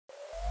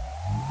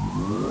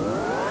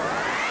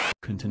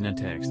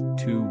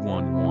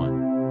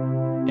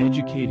CONTINENTEX211.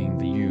 Educating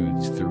the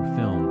youths through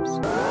films.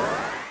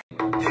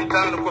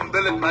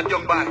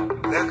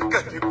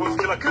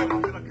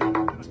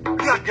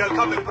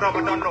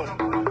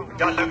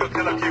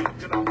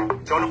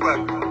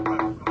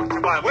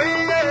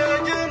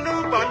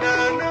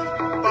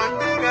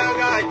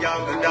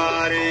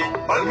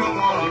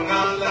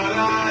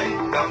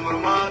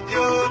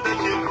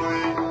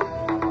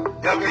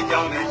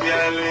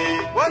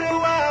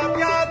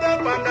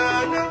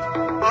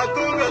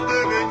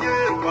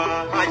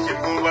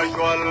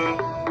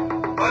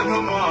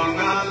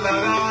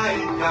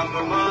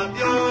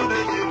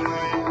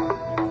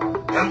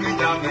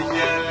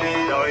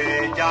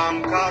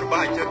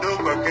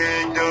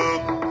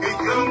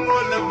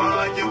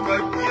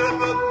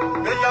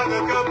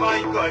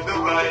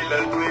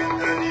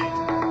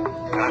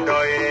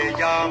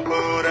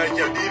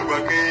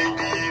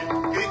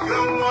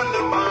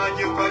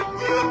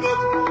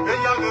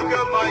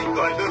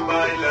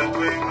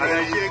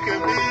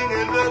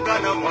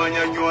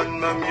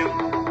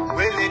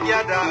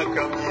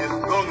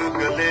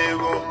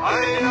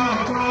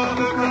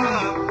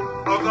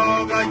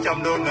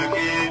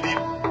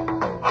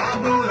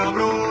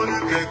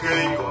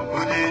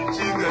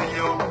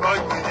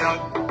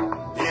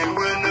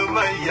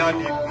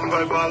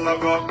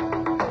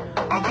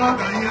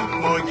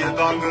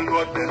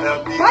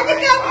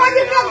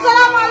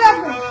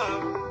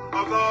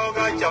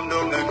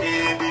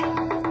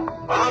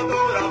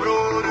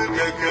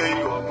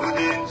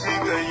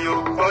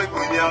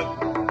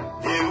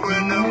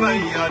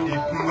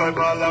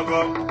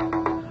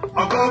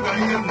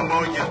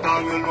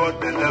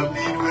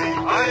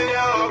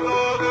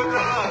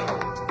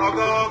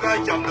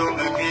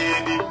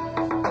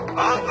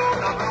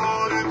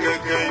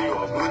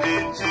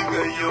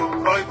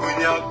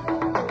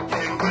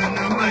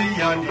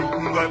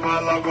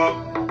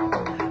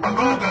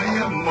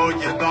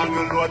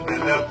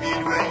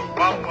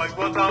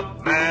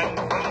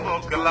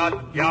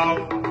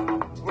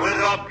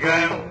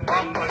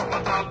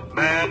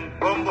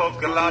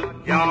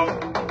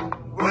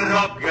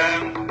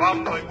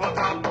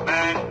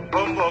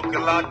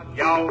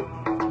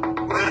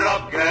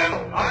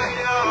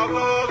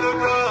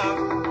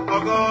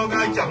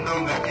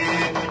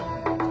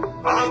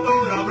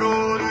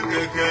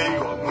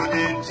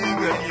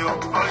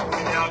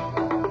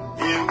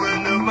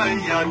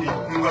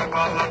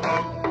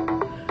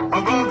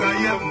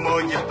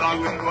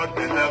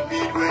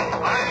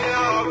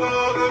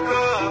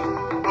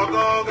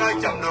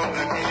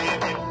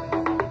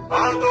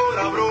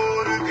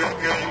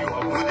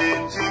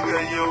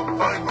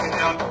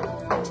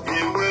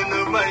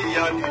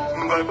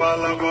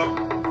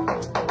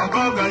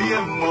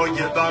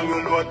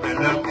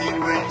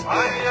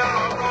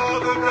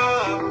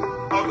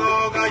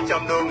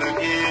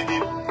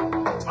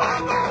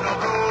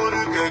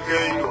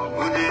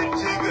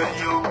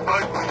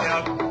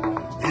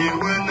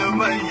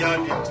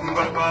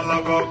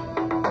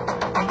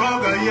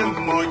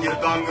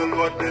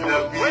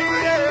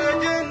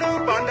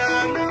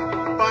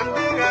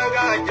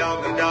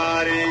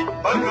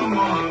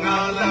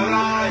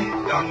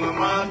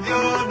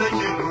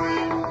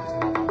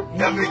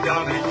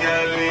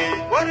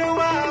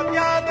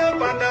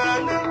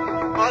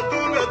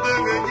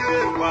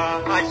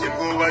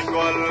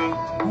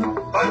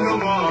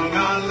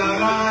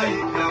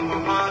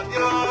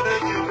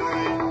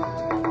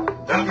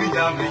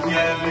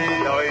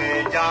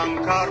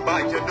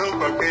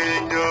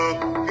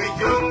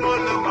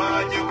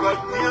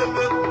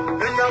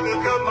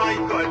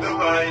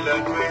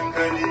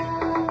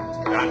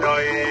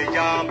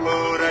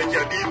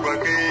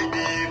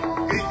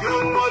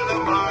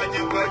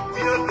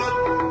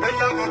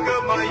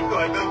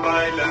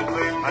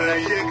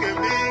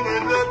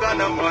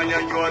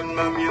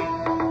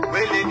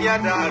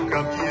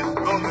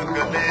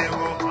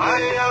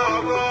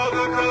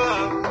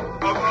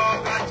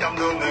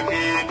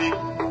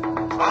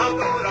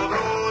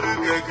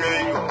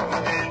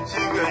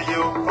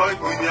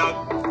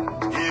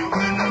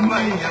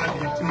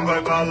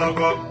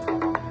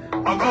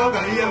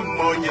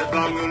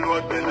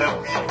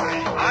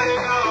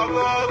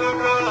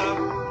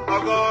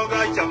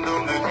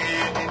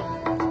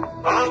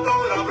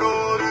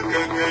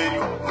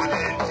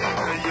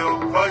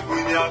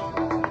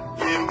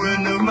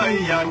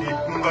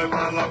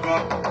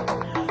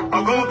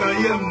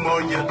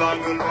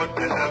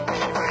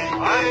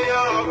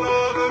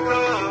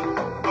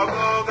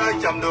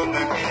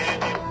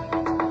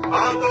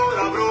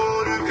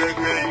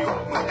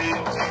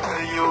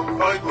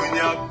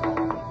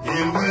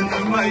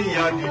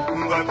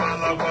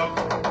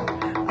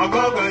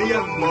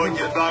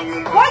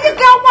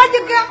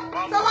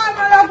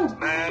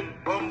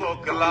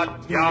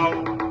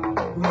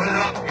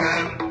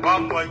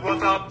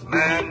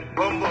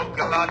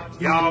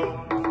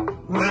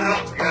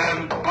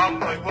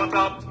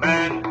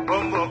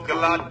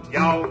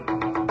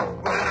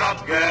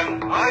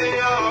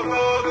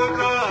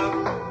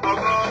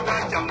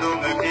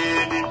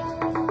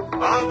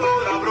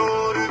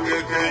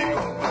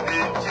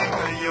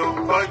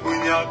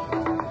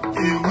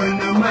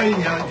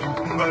 maya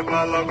jumba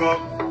balago.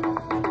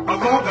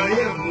 Agoga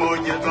yemo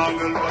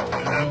jetangal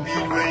watla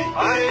bidway.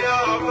 Aya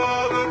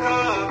agoga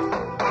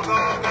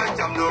agoga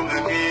jamdo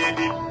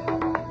ngedi.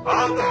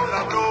 Ado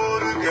labro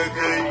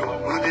gegeyo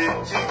mudin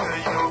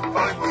chigayo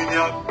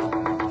pagunya.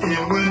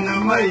 Iwena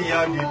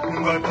maya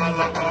jumba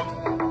balago.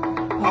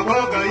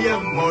 Agoga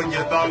yemo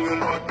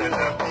jetangal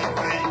watla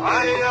bidway.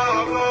 Aya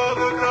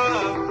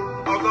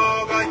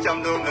agoga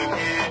jamdo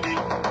ngedi.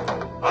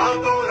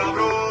 Ado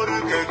labro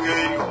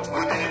gegeyo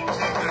mudin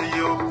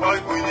chigayo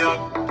pagunya.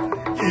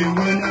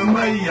 Iwena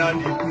maya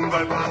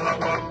jumba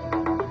balago.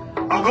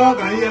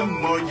 Agoga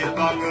yemo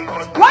jetangal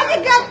watla. What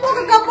you get?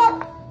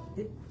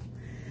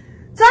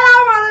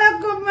 Salam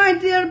alaikum, my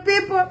dear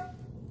people.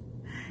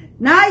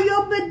 Now you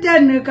be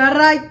done,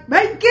 right?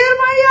 But kill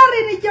my ear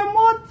in your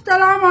mouth.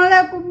 Salam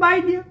alaikum, my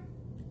dear.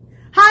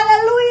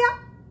 Hallelujah.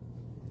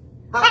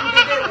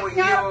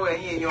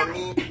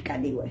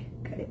 Anyway.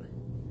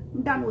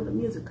 I'm done with the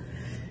music.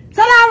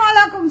 Salam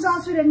alaikum,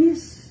 South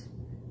Sudanese.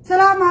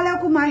 Salam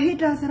alaikum, my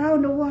haters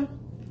around the world.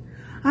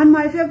 And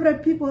my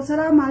favorite people,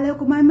 salam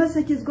alaikum. My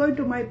message is going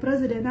to my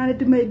president, and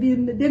it may be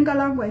in the Dinka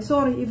language.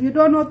 Sorry, if you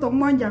don't know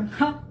Tongmanjang,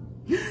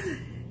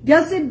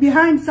 just sit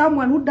behind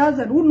someone who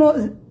doesn't, who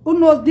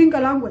knows Dinka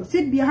language.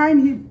 Sit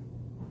behind him.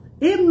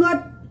 If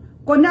not,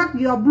 connect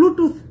your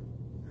Bluetooth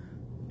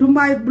to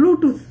my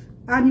Bluetooth,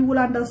 and you will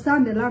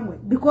understand the language.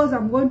 Because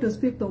I'm going to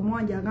speak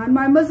Tongmanjang, and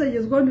my message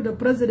is going to the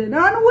president.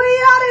 And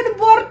we are in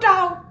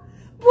Bortown.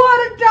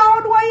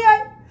 Bortown,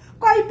 why?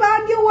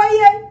 Koibangi,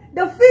 why?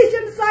 The fish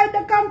inside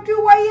the country,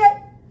 why?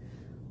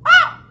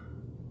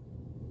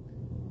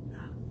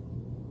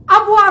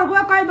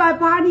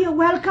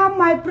 Welcome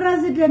my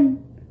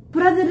president.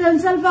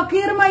 President Salva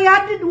Kiir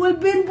Mayardit will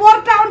be in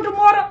Bortown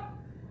tomorrow.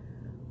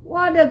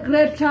 What a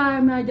great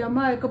time,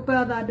 Jamaica.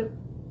 Compare that.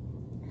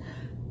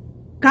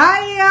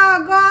 Kaya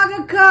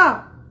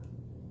Gagaka.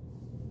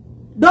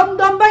 Dom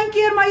Ban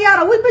Kiir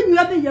Mayara. We've been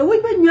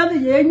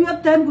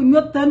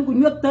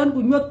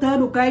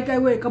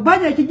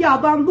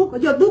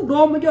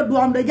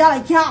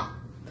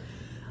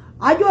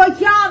ajo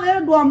cha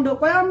le duam do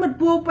ko am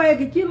po pe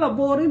ke chi la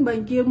borin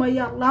ban Kiir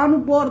Mayar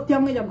lanu bor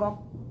tiang ya gok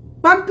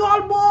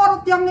pancol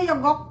bor tiang ya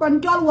gok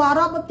pancol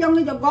wara tiang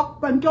ya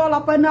gok pancol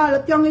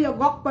apana tiang ya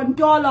gok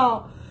pancol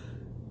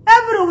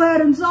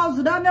everywhere in South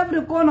Sudan,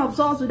 every corner of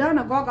South Sudan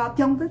a gok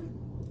tiang te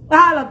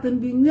ala tin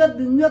bi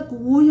nget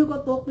ku yu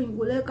ko tok pin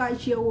ku le kai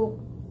shewo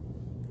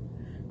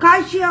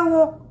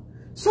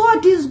so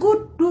it is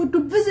good to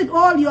visit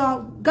all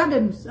your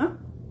gardens, huh?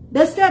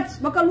 The states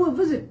bakalu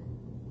visit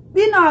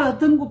binala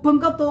tungu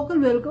pangka tokal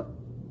welko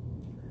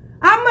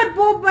amat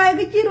po pa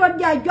ke chirot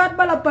ja jot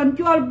bala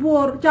pancol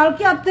bor chal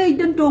kya te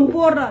den tong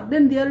bora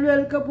den del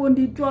welko pon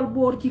di chol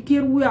bor ci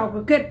kir wuya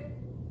ko ket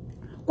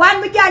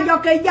kwan bi ja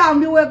jokke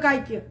jam bi we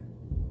kay ci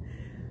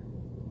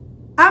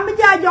am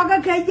ja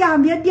jokke kay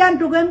jam ye dian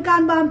to gen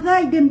kan bam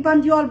thai den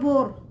pancol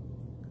bor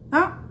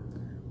ha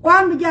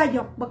kwan bi ja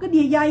jok ba ke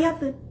di ja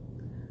yat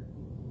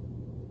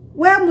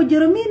we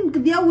mujrimin ke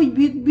dia wi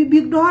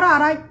big dora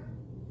right.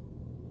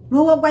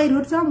 No bay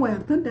road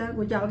somewhere, think that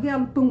which I'll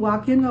get tung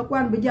walking up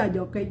one bija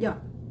jokeja.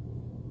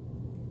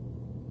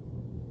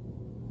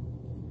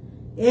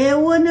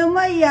 One of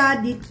my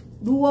Mayardit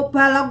do a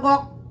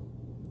palagok.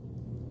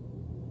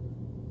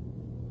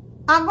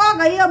 I got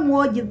a year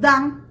more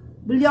jidang,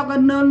 will you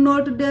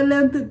no to the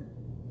length?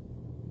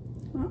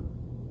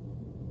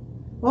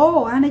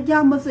 Oh, and a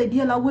jam said,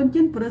 dear, I went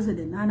in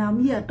president, and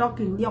I'm here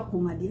talking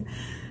Yakuma, dear.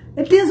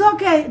 It is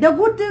okay. The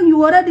good thing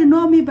you already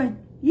know me by.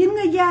 Yin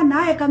nga ya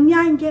na ka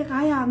myan ke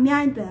kaya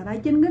myan ta ra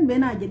chen ngan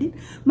bena jadit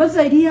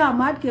masai dia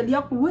mat ke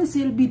yak we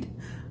sil bit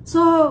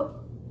so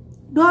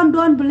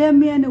don't blame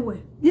me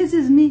anyway. This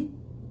is me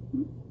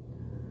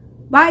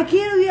by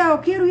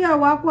kiruya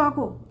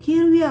wako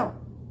kiruya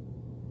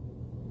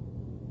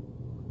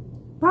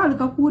pal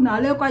ka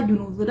kuna le ka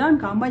junu Sudan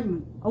ka mai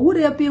mi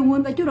awure pe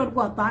won ka churot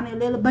ko tane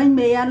le ban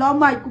me ya lo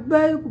mai ku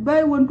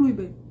be won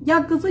tuibe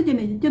ya ka se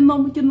jene chen no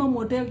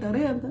hotel ta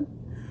re tan.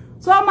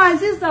 So my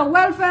sister,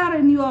 welfare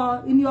in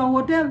your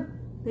hotel.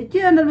 The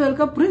children will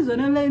come prison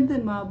and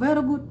lengthen ma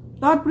very good.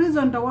 Not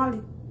prison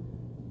tawali.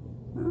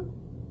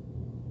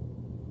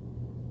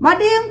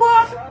 Mading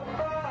bo.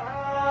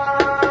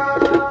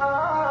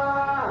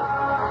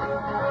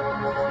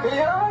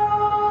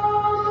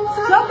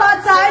 So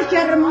batai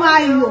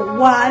chermayo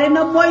ware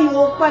na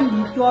moyo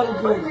pandi chol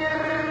go.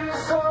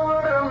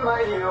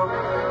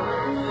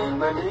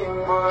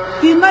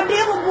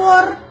 Kimading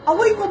bor,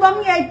 awi ko bang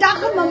yai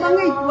tak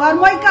mamangi wan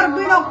wai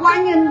karbino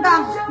kwanyen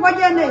dang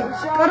wajane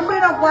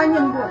karbino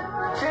kwanyen bo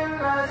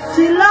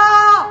sila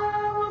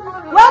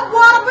wa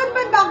bor ben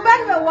bak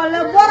ben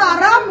wala bor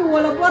aram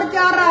wala bor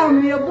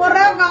jaram ya bor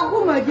ka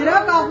kuma jira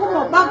ka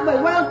kuma bak bay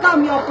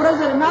welcome your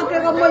president na ke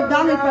ka moy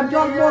dang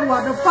control bor wa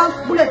the first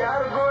bullet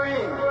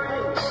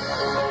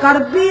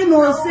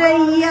Karbino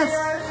say yes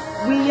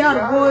we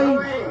are going.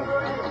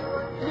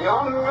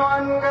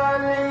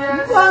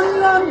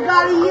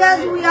 Yes,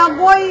 we are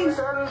going.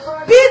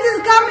 Peace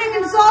is coming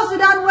in South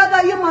Sudan,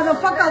 whether you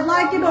motherfuckers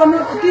like it or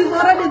not. It is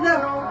already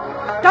there.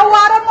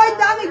 Tawara moy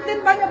dami tin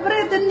banya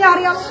breathing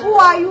nyariam. Who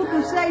are you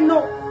to say no?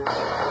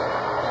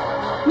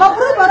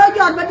 Mafru bara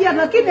jar badia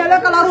na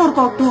kinele kala ror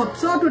ko tot.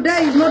 So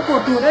today is not for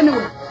tour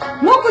anyway.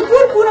 Moko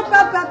jur kuna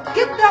papa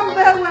keep them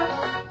very well.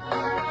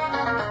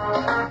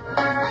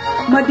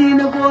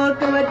 Madina bor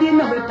ka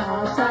Madina beta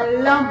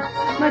salam.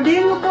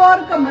 Madina bor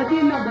ka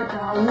Madina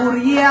beta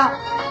uria.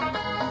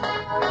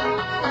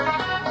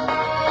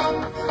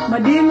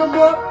 Madina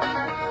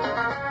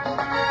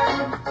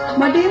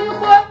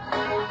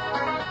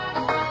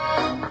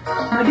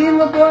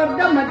bor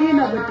da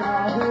Madina beta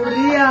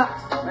uria.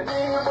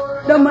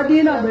 Da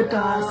Madina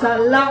beta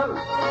salam.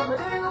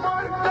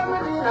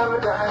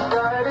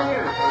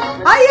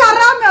 I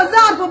am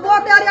Azar for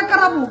both area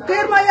Karabu.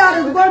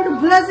 Mayar is going to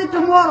bless it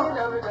tomorrow.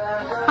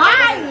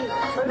 Hi!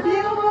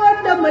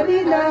 The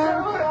Medina.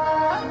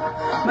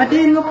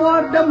 Madina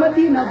for the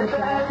Medina, the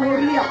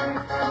Korea.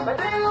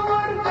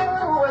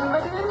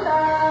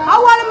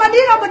 Our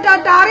Medina, but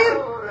Tarir.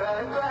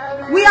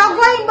 We are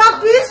going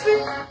back to history.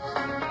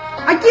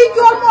 I keep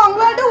your mom,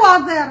 where do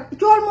was there?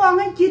 Your mom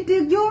and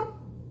cheated you.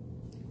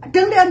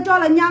 Tell them to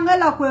a young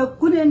ella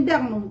couldn't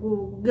damn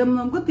go, give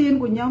them good thing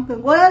with young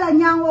people. Well, a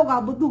young walk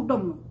up with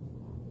them.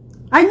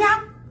 A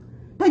young.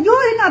 The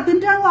joy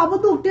nothing tell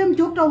what to them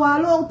took a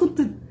while all to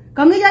it.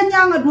 Come here,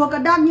 young at work a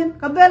daniel,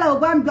 Cabella,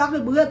 one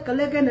jacket, bird,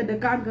 collecting at the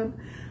canton.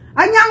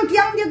 A young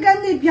you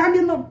can live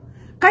piano.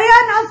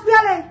 Kayan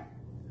Aspiale.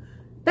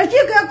 The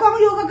chicken come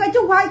you get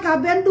your white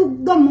cab and do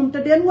dumb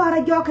to then what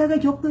a jog a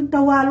joke to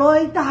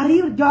Waloy,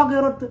 Tarir,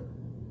 jogger.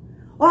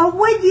 Or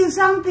wait is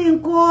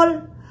something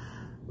called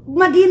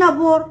Madina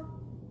Bor.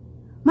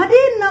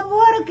 Madina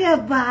Bor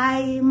ke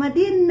bai,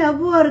 Madina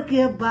Bor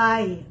ke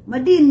bai,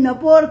 Madina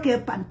Bor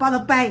ke pan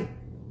pada pai.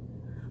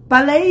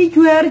 Palai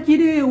chuer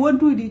chiri won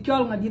tu di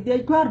chol ngadi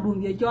de chuar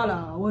dum ye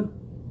chola won.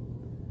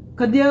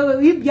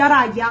 Kade ip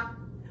jara jak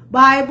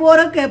bai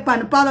bor ke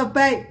pan pada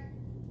pai.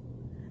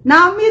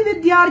 Now me the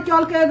diar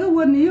chol ke ga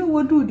won ye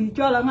won tu di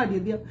chola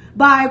ngadi de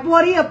bai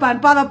bor ye pan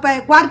pada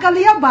pai. Kwar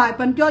kalia bai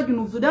pan chol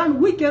junu Sudan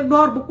we ke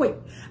dor bu koi.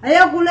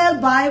 Aya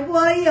kulel bai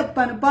bor ye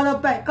pan pada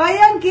pai.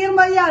 Kayan Kiir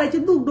Mayardit ci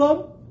dug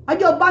dom.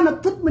 Ajo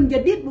bana tut men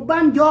jadid bu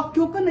ban jok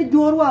chu kana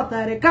jor wa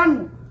tare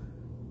kan.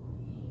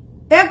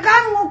 E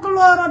kan mo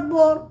klorot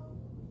bor.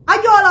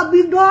 Ajo la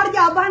bi dor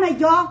ja bana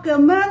jok ke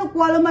men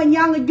kwal ma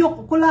nyang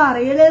jok kulare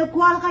ele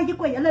kwal ka ci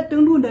ko yele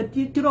tendu nda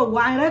ci tiro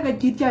wa re ka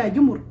ci ca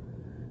jumur.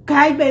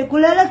 Kai be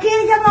kulele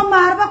Kiir ja ma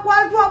mar ba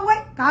kwal jok we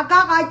ka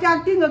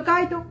cha tinga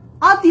kai to.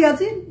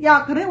 Atiasin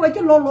ya kre we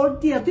ci lolo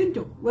tiasin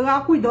chu. We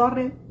ga ku dor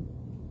re.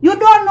 You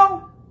don't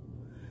know.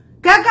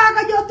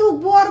 Kaka jo tu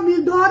bor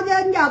mi dor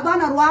ja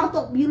bana war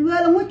to bi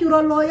lele mu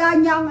churo lo ya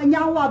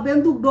nyang wa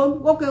ben duk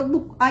dom ko ke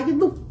duk aji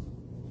duk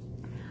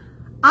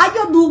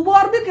ajo du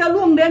bor bi ke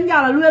luong den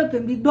ja la lele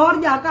ke bi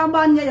dor ja ka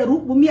ban nya ru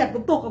bu miet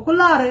to ko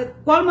lare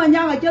kwal ma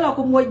nyang a chelo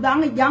ko moy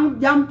dang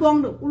jam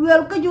tong do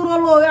lele ke churo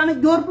lo ya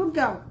ne jor pun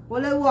ka ko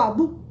le wa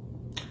duk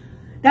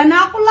dan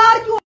aku lar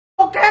ju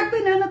ke bi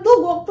ne na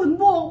duk ok tun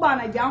bo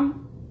bana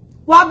jam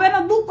wa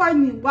ben duk ko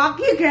ni wa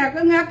ki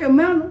ke nga ke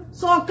men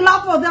so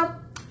clap for them.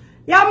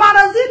 Ya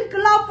marazin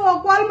club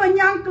for kwal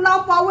manyang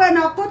club for when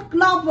I put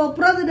club for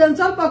President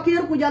Salva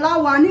Kiir kujala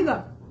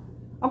waniga.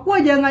 Aku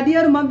aja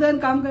ngadir manten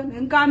kamkan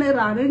engkane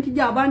ranen ci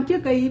jaban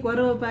ci kay ko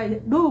ro pa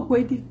do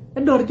koyti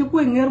dor ci ko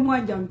nger mo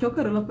jam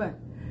choker la pa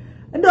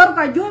dor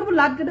ka jor bu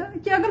lat kada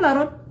ci ga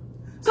larot.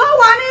 So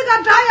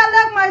waniga try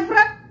like my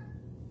friend.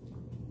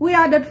 We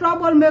are the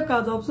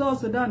troublemakers of South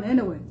Sudan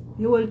anyway.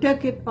 You will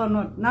take it or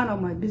not, none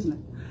of my business.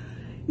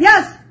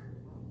 Yes.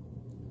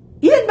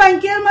 Yin ban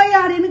Kiir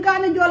Mayardit ni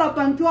kan jola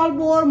pan chol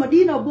bor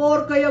Madina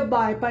bor kaya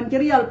bai pan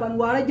kirial pan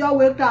wara jo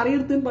we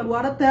tarir tin pan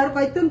wara ter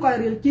kai tin kai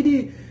ril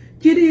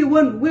chidi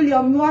won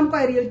William Yuan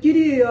kai ril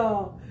chidi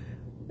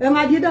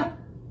engadida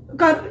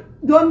kar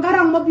don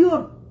garang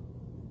mabior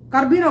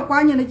karbina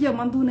kwanya ne je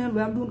mantune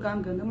wam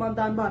kan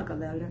mantan bar ka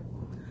dal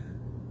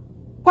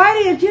kai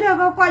ril chira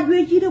ka kwa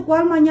jwe chidi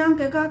kwal manyang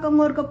ke ka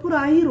ngor ka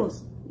pura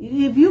heroes.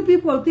 If you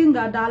people think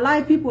that the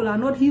alive people are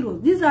not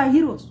heroes, these are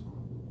heroes.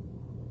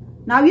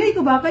 Now you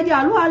go back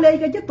jalu ale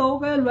ke to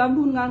ke luam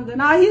dun ngan ke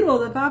na hero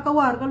ka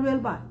war ka wel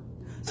ba.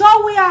 So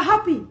we are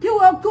happy. Ti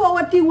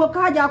wa ti wa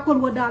ka ja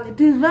kon wa dal. It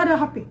is very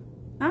happy.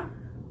 Huh?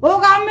 O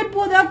ga mit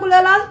po da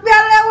kulela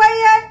spele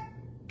waye.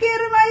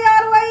 Kiir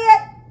Mayardit waye.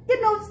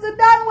 You know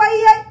Sudan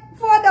waye.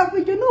 For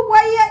the you know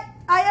waye.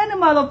 I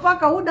am a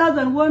motherfucker who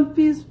doesn't want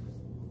peace.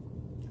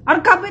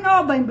 Ar kapin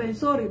o ban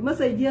sorry.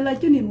 Message je la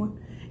chini mo.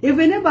 If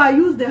whenever I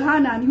use the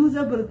hand and use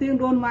everything,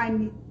 don't mind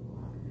me.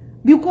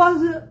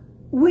 Because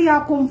we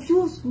are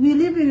confused. We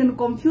live in a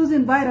confused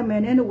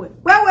environment anyway.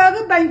 Where we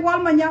are going to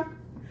manya.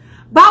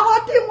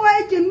 Bagoti mo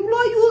echin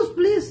lo use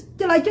please.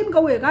 Chila chin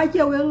ka we ka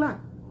che we la.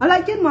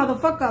 Ala chin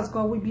motherfuckers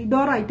ko we be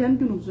door I tend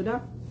to know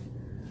Sudan.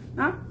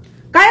 Huh?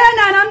 Kaya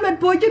na nan met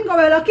po chin ka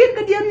we la kin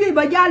ka dien wi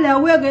ba ja le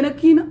we ga na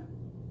kina.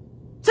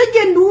 Sa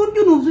jen dun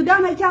ju no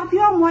Sudan a cha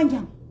fyo mo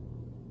jang.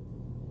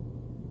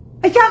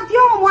 A cha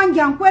fyo mo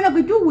jang ko na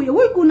ka ju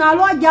we ku na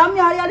lo jam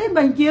ya ya le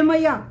ban che ma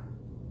ya.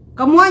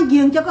 Ka mo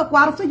jing cha ka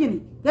kwar sa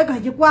jini. cái cái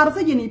chỉ qua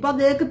sẽ gì pa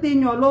de cái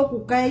tin nhỏ lo của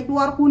cái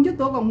tuar kun chứ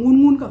to cả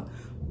ngun cả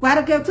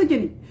qua cái sẽ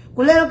gì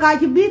của lấy cái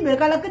chỉ biết về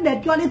cái là cái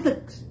đẹp cho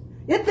ethics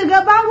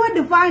cái bao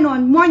nhiêu define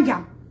on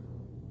monjang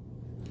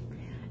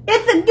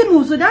ethics cái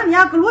nuôi Sudan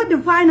ya cái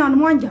define on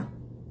monjang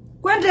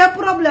when the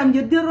problem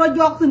you deal with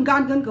Jackson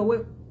can cái way.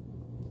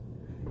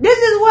 This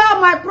is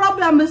where my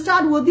problem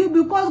start with you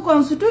because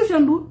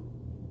constitution do.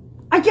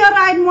 I can't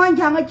write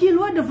monjang I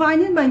can't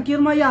define in ban Kiir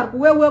Mayar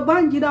where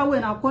ban jida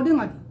when according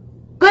to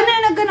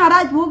Kanena gonna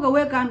write book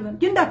away can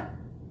kinda.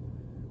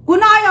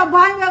 Kunaya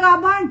bang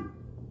yaga bang.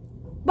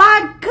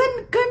 But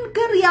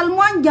can real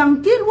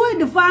monjang till we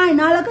define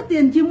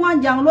alakatin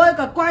chimonjang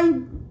loika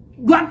coin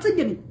got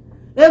signi.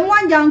 A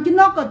monjang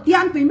chinok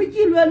tian pin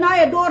michil when I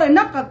adore and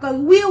knock a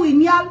wheel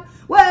in yal.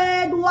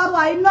 Where do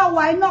I know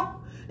why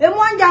not? A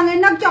monjang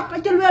and knock chock a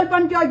chilwell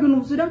pancha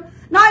Junub Sudan.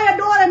 Now I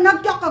adore and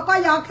knock chock a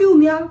kaya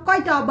cumial,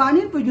 quite a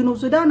banning for Junub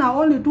Sudan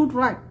are only two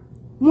right.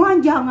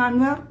 Monjang and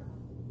where?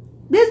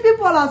 These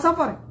people are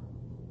suffering.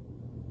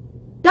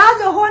 That's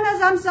the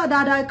honest answer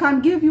that I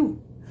can give you.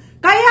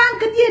 Kayan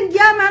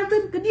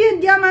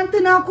kadian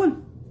diamantin akun.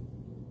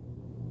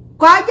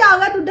 Kwa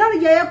jaga tu dari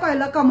jaya kwa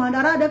la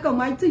kamandara de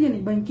kamai tu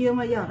jeni ban Kiir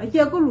Mayar.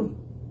 Ache ko lu.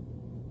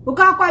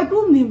 Uka kwa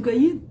tu nim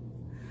kayin.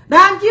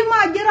 Dan chi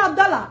ma jira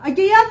Abdallah.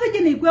 Ache ya tu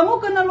jeni kwa ngo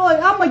kana loy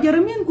ama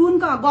jermin kun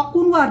ka gok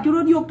kun war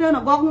churut yok ten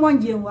gok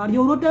monjeng war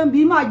yorut ten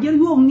bi ma jer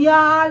yom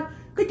nial.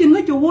 Ke chin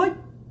nge chuwoy.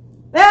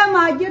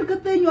 Ma jer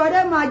ke te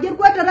nyore ma jer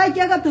kwa tarai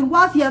che ka tu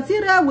wa sia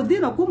sira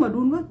wudina kuma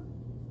dunwa.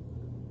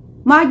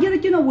 Ma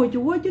jer chino wo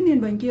chuwoy chin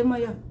ban Kiir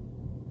Mayar.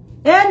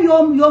 En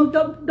yom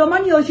to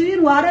man yo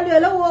shirin ware le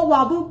lo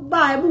wa bu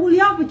bai bu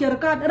liya bu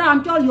cerkat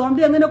ram chol yom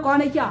de ngene ko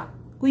ne cha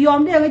ku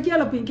yom de nge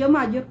chela pin ke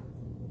ma jer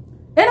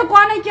en ko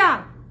ne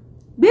cha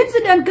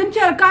incident kin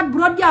cerkat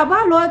brod ya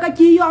ba lo ka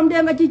chi yom de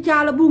nge chi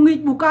cha la bu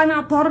ngi bu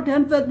kana thor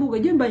ten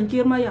Facebook ge ban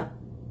Kiir Mayar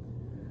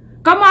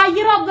kama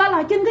yira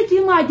gala kin ke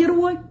chi ma jer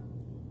wo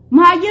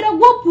ma jer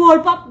go pol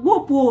pap go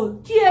pol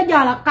chi e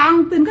ja la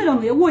kang tin ke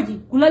dong ye wo ji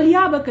ku la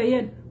liya ba ke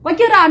yen ko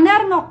chi ra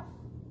ner no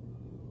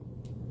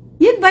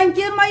Yin ban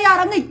Kiir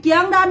Mayar ngi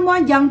kiang dan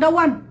mon jang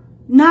dawan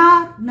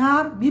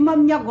nar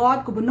bimam nya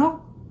god ku benok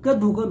ke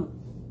dugon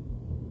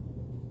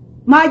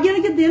ma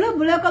jir ke dile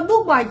bule ka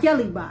du ba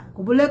cheli ba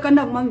ku bule ka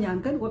nak mang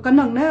yan kan ku ka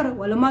nak ner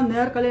wala man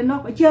ner ka le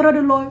nok a chero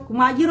de loy ku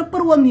ma jir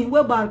per won ni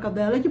we bar ka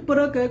da la ci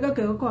per ke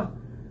ko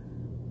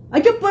a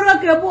ci per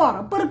ke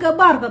bor per ke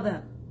bar ka da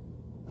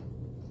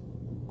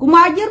ku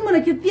ma jir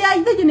mun ci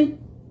tiay de ni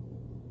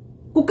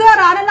ku ka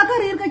ra la ka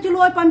rir ka ci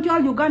loy pan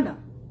chol Uganda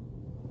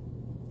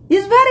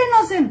is very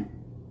innocent.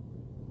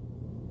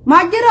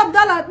 Majir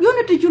Abdallah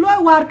unity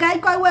chulo war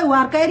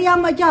kai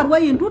riang machar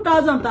way in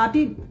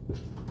 2013.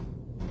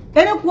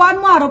 Ene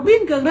kwan maro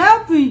bin ke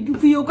re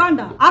fi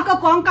Uganda aka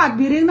konkat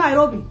biring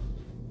Nairobi.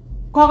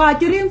 Ko ga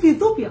chiring fi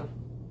Ethiopia.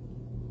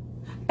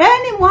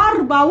 Eni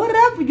mar ba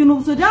were fi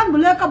Junub Sudan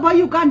bule ka ba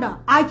Uganda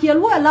a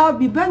chelu ala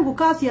bi bengu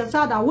ka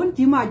siasa da won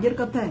ti majir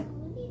ka te.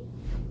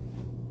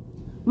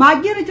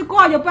 Majir chi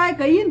ko jo pa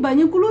ka in ba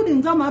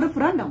including zama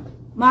referendum.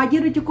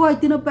 Majir chi ko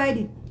tino pa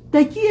di.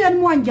 Tại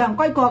chiên muôn chẳng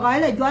coi có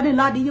gái lại cho nên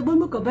là đi cho bốn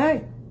bước cà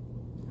phê.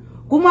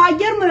 Cũng mà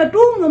dân mà là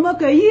trung người mà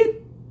kể ít.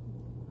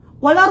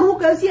 Quả là rú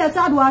cái xe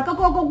xa đoạt các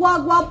con qua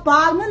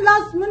bà mình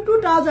last mình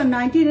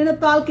 2019 nên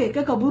là kể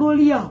cái buru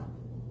liya.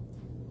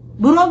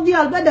 Buru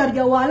liya bây giờ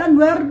giờ là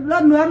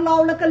nuer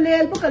lâu là cái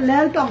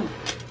lel trong.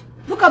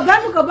 Bức cà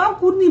bán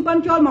cún nhìn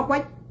pan chol mà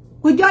quay.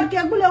 Cứ giọt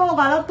cái bữa leo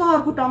gà là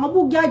to cứ trong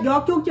bút giá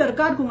giọt chốt chờ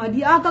cát cũng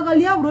đi à cái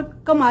liao rồi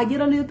cái mà giờ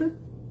là tu.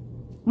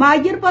 Mà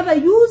giờ bắt là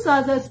use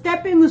as a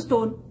stepping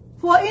stone.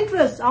 For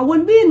interest, I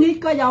won't be in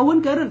it because I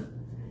won't care.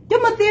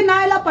 Timothy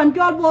Naila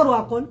Panchol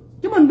Borwakon,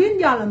 Timon Bin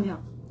Jalamia.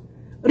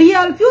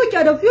 Real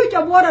future, the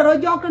future border or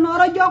jock and or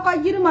a jock I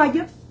did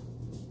imagine.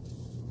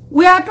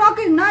 We are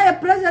talking now a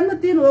present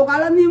within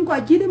Ogalamim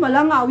Quachidi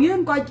Malanga,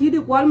 Yen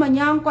Quachidi,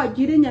 Qualmanyang,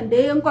 Quachidi, and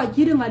Dayam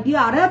Quachidi, and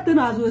Diarapton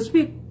as we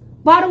speak.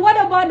 But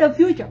what about the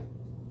future?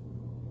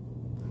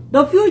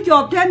 The future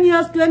of 10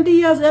 years, 20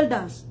 years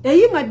elders.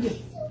 Imagine.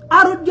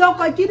 I would jock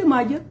Quachidi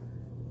imagine.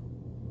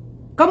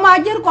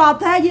 Kamajir ko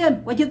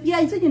athajen ko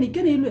chitiya ise ni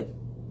ken ilwe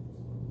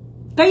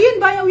kayin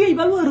ba yawi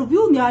ba lo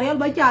review nyarel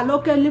ba cha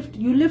local lift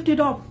you lift it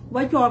off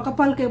ba cho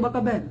kapal ke ba ka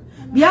ben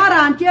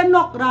biara an chen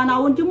nok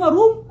rana won chuma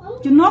room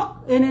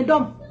chinok ene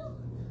dom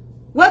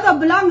whether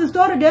belong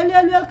story den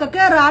lel ka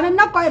ke rana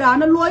na ko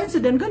rana lo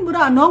incident kan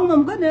bura nong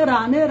mum kan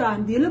rana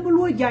ran dile bu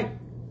lo jaj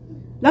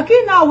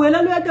lakin na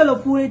wela le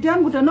telephone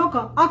ten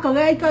gutanoka aka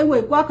gai kai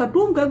we kwa ka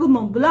tum ka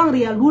gumum belong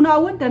real luna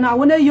won tana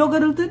won e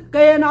yogarul tin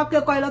ke na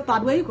ke ko la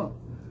tat we ko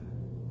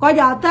coi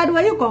giờ ta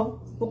đuổi yêu cậu,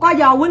 coi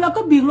giờ với là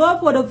cái biển lối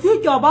for the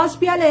future bao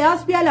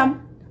SPLM,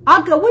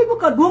 à cái với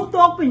cái đuông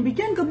to mình bị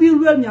trên cái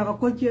biển lối nhà cái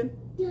câu chuyện,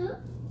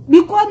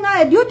 because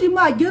ngay duty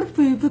mà giờ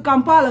phi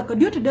Kampala cái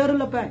duty there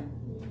là phải,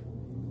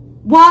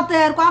 qua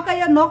there qua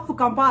cái knock phi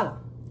Kampala,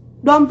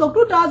 đom từ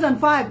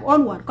 2005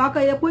 onward qua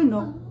cái quên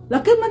nó,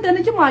 là cái mình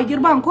tên chứ mà giờ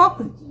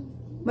Bangkok,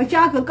 mà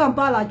cha cái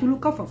Kampala chú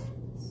lúc cấp,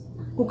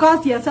 cô cá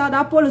siasa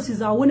đã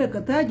policies à vấn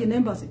cái thế gì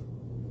nên basi.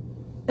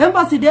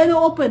 Embassy they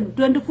open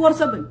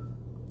 24/7.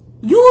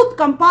 Youth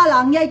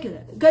Kampala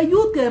ke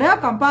youth ke rare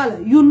Kampala,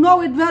 you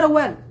know it very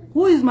well.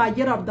 Who is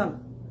Mayardit Abdallah?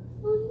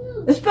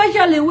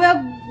 Especially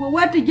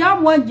where to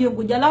jam one jim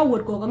kujala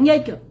would ko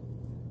ngeke.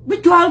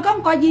 But you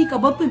welcome kaji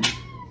kabapin.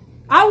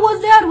 I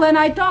was there when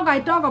I talk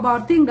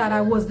about things that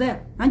I was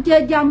there. And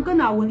che jam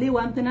kana wuli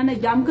one thing and a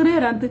jam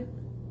career and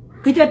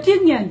kicha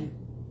tinyan.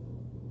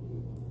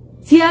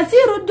 Siasi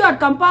rujot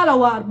Kampala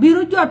war, bi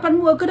rujot pan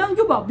mo kadang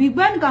juba, big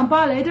band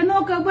Kampala, it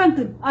no ka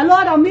bentin. A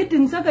lot of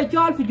meetings sa ka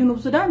chol fi Junub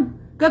Sudan.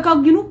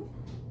 Kakak Junub.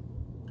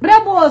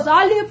 Rebels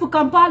ali for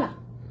Kampala.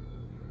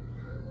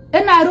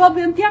 In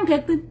Nairobi and Tiang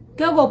Ketin,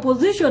 Kego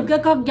opposition,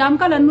 Kakak jam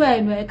kalan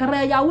way,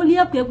 Karaya will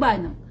yap your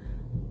bina.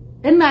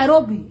 In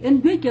Nairobi,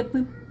 and B.Tech.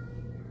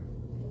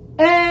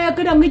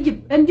 Kadang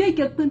Egypt, and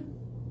B.Tech.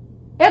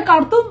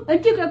 Khartoum,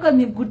 and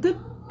Chikakan good,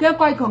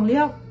 Kakai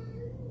Konglia.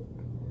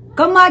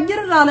 Come my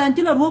general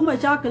until a woman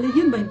shackle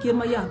in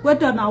Bankimaya,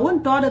 whether now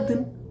one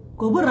Todatin,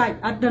 go right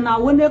at the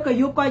now one Eka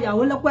Yoka, I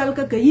will acquire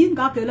Kakain,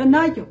 Kakela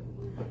Nacho.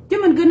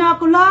 Timan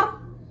Ganakular,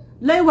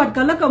 lay what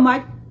Kalaka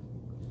might.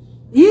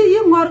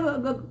 You more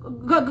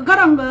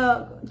garang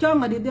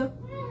chong adida.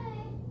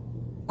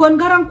 Kon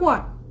garang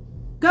kuat.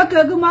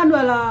 Kaka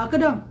Emmanuel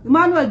kadang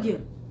Emmanuel je.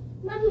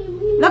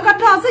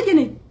 Lakata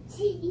sajini.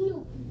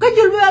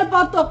 Kajulwel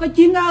pato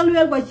kachinga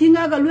lwel kwa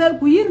chinga galwel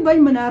kuyin bay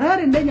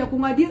menara ndenya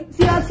kungadi.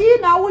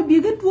 Siasi na we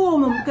begin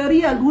to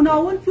career luna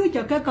one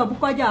future kaka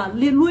bukaja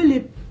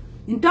lit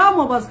in term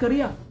of us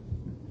career.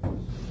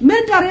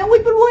 Mentare we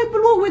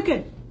will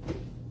wicked.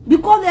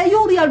 Because they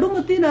are real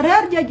dumatina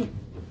rare judge.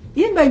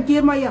 In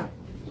Bankirmaya.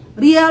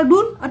 Real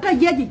dun at a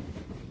judge.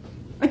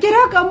 A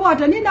Chiraka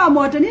Mortanin, a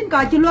Mortanin,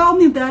 Kachilo,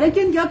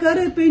 Mintarekin,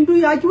 Jakare, Pintu,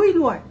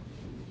 Yachuilwai.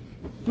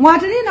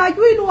 Mortanin,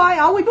 Yachuilwai,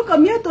 I will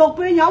become here to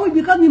open, I will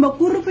become him a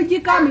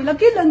Kurufi Kami, a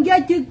kid and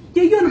get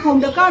uniform,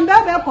 the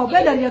Kanda, for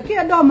better, Yaki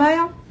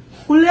Domaya,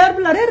 who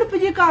learn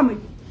Larry Kami.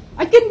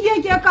 I can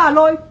get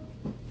Yakaloy.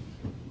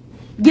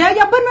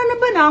 Jaya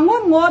Banana,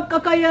 one more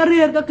Kakaya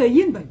Rear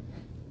Kakayin.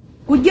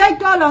 Could get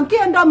tall on Ki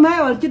and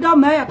Domaya,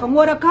 Chidomaya,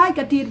 Kamora Kai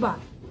Katiba.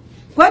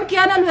 When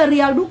Kiana were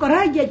real do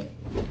courage.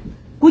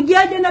 Could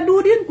judge and a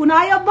dudin,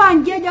 Kunaya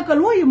ban, Jaja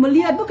Kalui,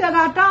 Malia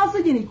Buka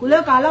Tassini,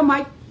 Kulakala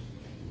Mike.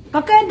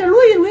 Kakan the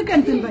Louis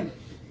weekend in Bay.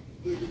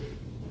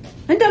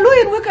 And the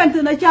Louis weekend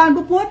in a chan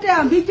before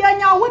them,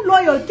 Bijanya won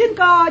loyal,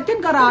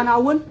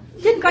 Chinkarana won,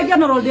 Chinka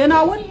General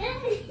Dena won.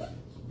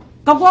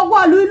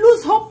 Kakwa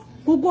lose hope,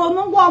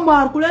 Kugo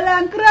Mar, Kulala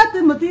and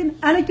Kratimatin,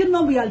 and a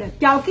Kinobial,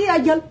 Chauki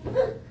Ajal.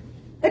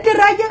 At a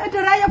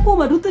Raya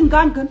Puma Dutin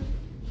Kankan.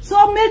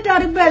 So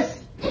military best.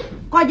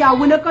 Kaja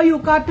winaka you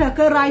cut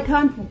a right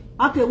hand.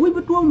 Okay, we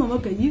between them.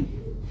 Okay, you.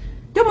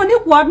 Germany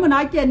Quadman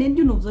I can in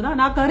Junub Sudan,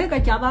 Akareka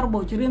Chadar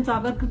Bochirin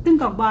Saga to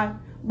think of by.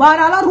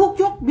 Barala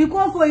Rukchok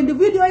because for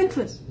individual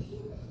interest.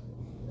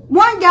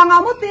 One young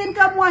Amutin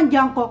come one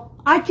Janko.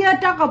 I can't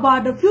talk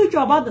about the future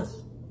of others.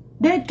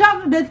 They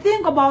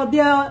think about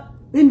their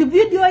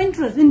individual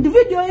interest.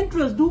 Individual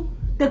interest do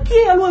the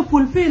key will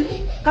fulfill.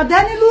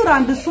 Kadani lure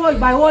and destroy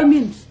by all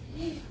means.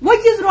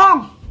 Which is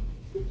wrong?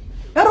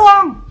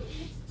 Wrong.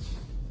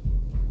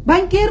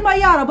 Bankir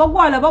Mayara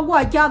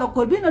Bagua Chado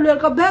could be a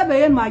little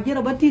baby and my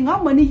dear, but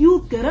how many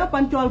youth get up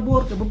and tell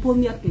board of a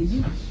pomiat.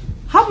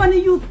 How many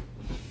youth?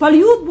 Pal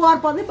youth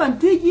board for the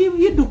country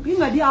you took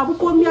in a diabu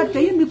pomiat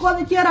because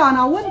the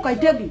Cherana won't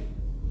quite tell you.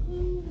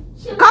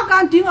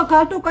 Kakanting a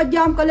Kaltoka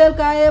Jam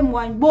Kalelka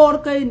M1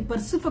 board in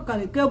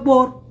Pacifically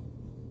board.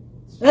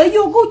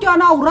 You go to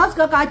now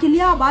Raska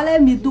Kachilia,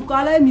 Bale, Miss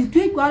Ducale, Miss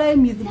Twigale,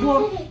 Miss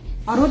Board.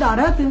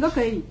 Aroda in the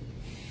Kay.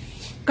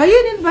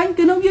 Kayin in Bank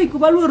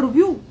Kubalu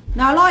review.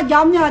 Now, Lord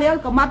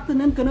Jamia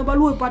Kamartin and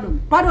Kanabalu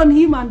pardon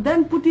him and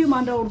then put him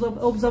under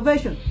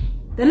observation.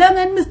 The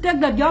learned mistake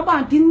that Jabba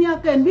and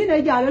Tinia can be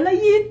a Jala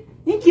yin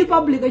in Chi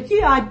public, a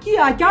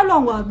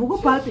Chalonga,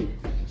 Bugu party.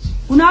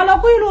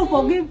 Unala Kuilu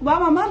forgive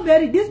Bama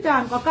very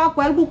distant, Kaka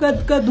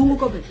Kwalbuka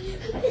Dukobe.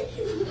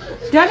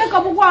 Tanaka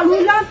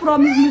will learn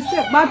from his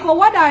mistake, but for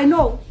what I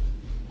know,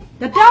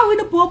 the town with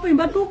the Pope in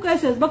but 2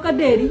 cases,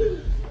 Bakaderi,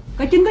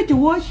 Kachinga to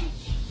watch.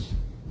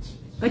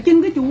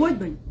 Kachinga to watch.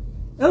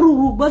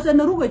 Ru bus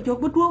and a ruga chok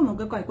between no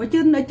Kakai,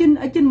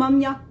 a chin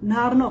mamma,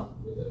 Narno.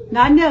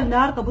 Nanya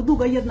Narka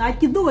Buduga yet,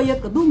 Nakiduga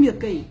yet, Kadumia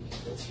Kay.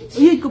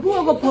 Ye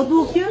Kapuga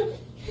Podu here,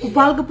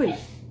 Palkapin.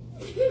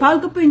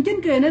 Palkapin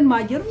Chinkin and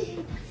Major,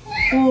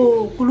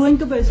 who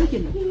Kuluinka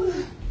Basikin.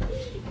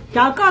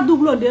 Chaka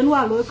Duglo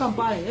Denua Loy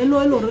Campari,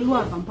 Eloy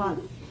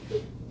Campari.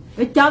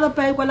 A child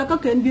pay while a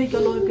can be a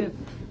loy.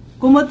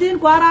 Kumatin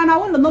Quarana,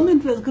 no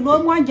interest,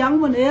 Kulon one young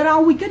one era,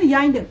 we can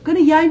yind it. Can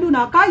yind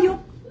Nakayo?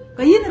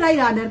 You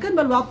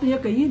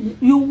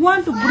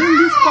want to bring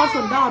this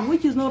person down,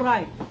 which is not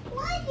right.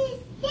 What is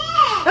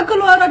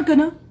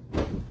that?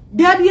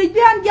 Dad, you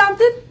can't jump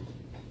it.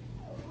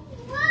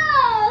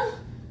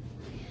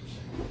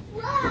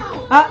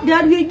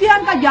 Dad, you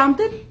can't jump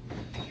it.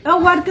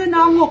 What can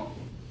I walk?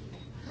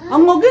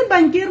 I'm walking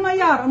Bankir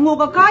Mayar, and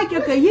walk a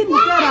kite, a yin,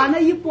 and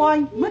a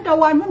point, but a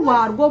one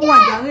war, go one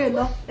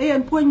young,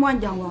 and point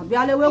one young one, the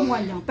other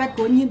one young, pet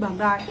going in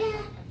Bandai.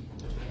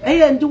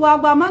 ayen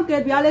chuwa ba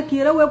market ya le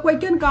kira we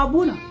kweken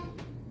kabuna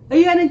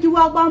ayen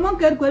chuwa ba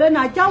market ko le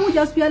na chawu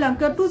just pialam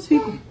ke tu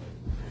fiku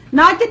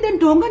na chiten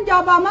tongan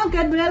ja ba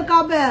market bel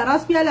ka be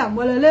ras pialam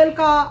wala lel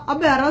ka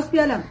abe ras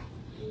pialam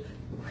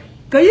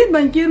kayin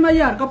ban kir ma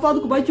yar ka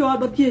pad ku ba chwa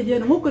ba tie je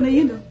no ko ne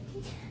yin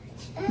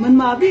man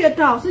ma bi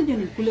eta se je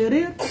ni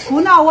kulere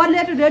kuna wa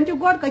le to den to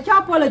god ka cha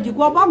apology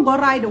go ba go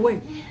right away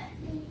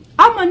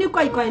amani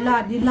koy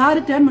la di la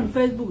ten man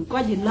Facebook ko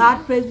di la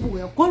Facebook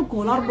ya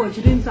kol ar bo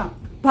chirin sa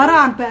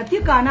paran pe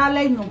ti kana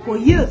le no for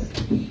years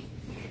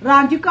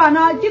ran ti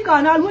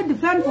kana lu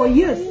defend for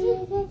years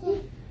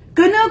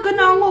kana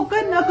ngo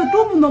kana ka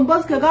tu mun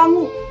bas ka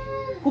gangu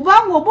ku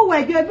ba ngo bo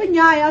we ge bi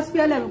nya ya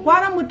spele kwa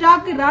na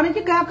mutaki ran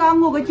ti ka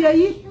ngo ga che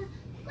yi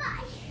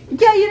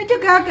ti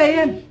ka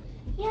yen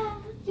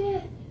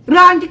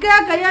ran ti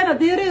ka yen na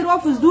dire ro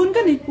fus dun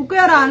ka ni ku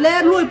ka ran le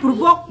lu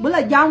provoke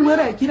bla jam we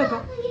re chi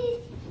ka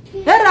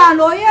era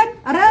loyen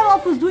are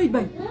office do it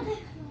by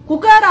ku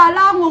kara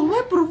la ngo we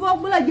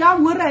provoke bla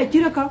jam we re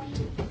chira ka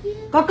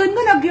kan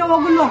ngana ge o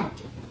gulo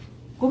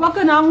ku ba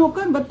kana ngo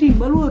kan ba ti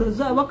ba lu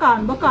rza ba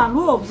kan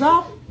lu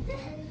observe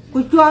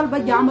ku chwal ba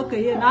jam ka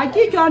yen a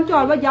chi chon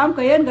ba jam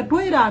ka yen ga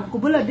toi ran ku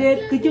bla de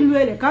ki chi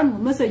lwele kan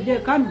message de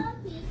kan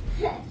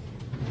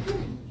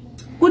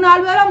ku na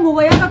lwela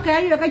ngo ya ka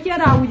ye ka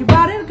chera u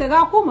bare ka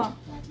ga kuma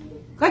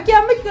ka che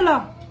mikla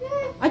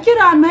a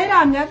chira mai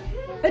ran ya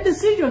a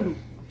decision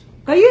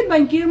kayin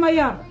ban kir ma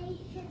yar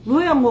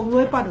lu ya ngok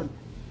lu padon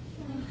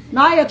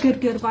na ya ket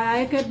ka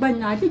ya ket ban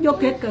na ti jo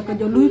ket ka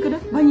jo lu ka da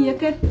ban ya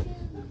ket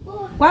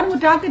kwan mu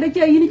ta ka da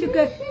che yin ti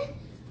ket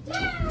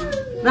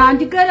ran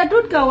ti ka da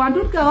tut ka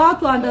how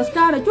to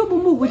understand chu bu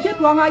mu bu che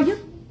twang a yit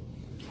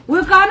we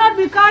cannot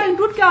be carrying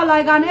tut ka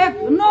like an egg.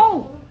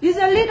 No, he's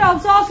a leader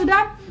of South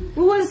Sudan.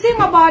 We will sing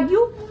about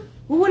you,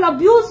 we will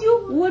abuse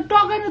you, we will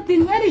talk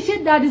anything, any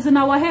shit that is in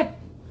our head.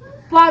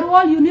 But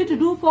all you need to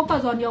do,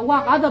 focus on your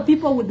work. Other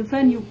people will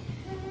defend you.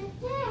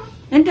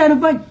 Enter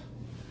ban.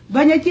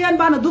 Banya kian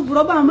bana du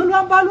proba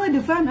melwa balu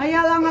defend.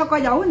 Ayala nga ko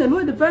yawo ne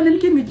lu defend in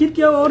kimi chit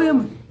ke ore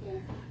mu.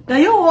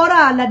 Tayo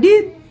ora la di.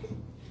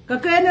 Ka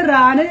ken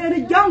ra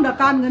ne jang da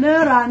kan ne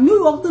ra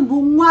nyu ok tun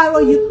bu ngwa o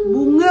yit bu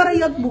ngere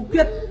yat bu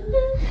ket.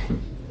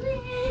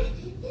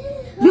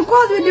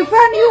 Because we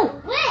defend you.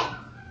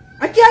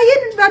 Acha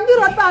yin ban bi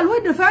rot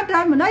balu defend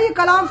time na yi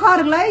kalam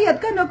far la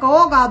yat ken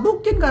ko ga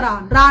duk chin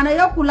karan. Ra ne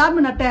yo kula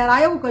na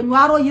tera yo ko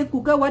nywaro yit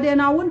ku ke wade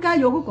na won ka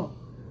yo ko.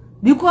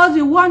 Because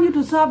we want you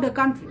to serve the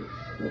country.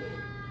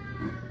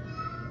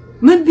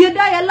 Min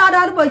bieda ya la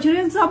dar ba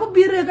chirin sa ba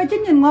bire ka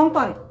chin ngong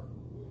toy.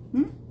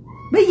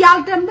 Be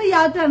yalten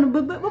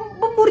bu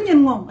mur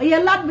nyin ngong. Ya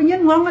lat be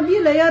nyin ngong di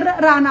le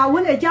rana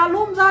won e cha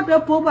lum za te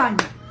po ban.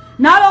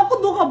 Na lo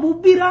ku du ka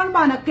bu biran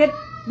ba na ket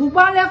bu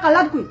ba le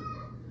kalat ku.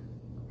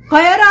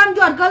 Kairan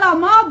jor kala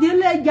ma di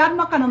le jat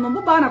ma kana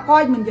no ba na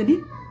koy min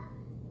jadi.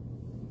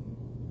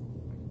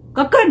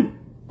 Ka kan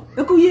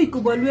e ku yi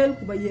ku ba lwel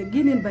ku ba ye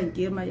ginin ban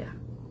ke ma ya.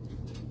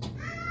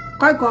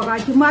 Kai ko ga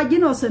chi ma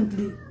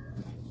innocently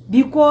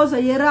because a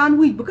yeran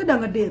week because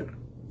dangader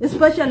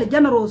especially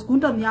generals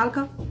kunta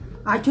nyalka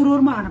a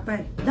churur ma na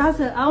pay. That's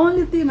the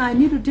only thing I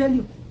need to tell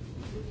you.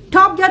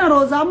 Top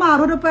generals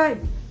ama ro pay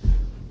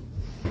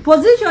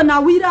position na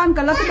we ran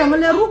kala ka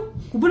dangale ru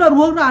kubula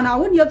ru ran na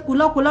won yet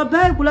kula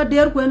bay kula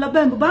der ko la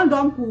ben ban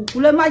dom ku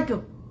kula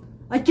michael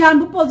a chan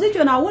bu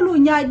position na wolu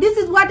nyai. This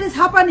is what is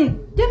happening.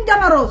 Tin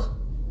general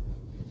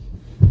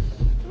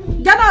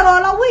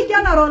we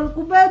general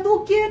ku be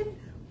dukin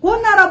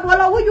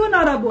honorable, we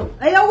honorable.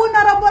 I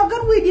honorable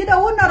can we did a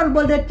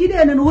honorable that today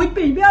and we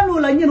pay be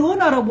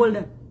honorable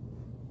then.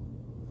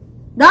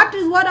 That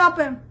is what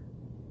happened.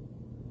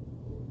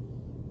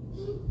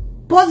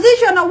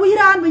 Position we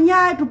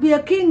ran to be a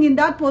king in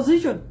that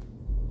position.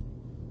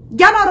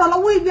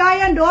 General we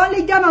and the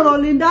only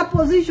general in that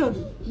position.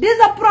 This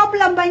is a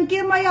problem by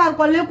Kimayar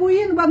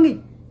Kolekuin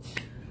Bangi.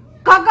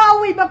 Kaka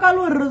we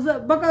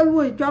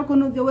bakalu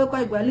chalkunu the way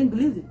quite well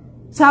English.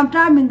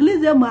 Sometimes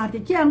English they march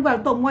chen well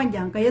tong wan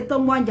jang kay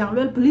tong wan jang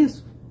lel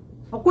police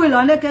akoy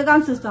la le ke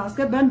gan sisters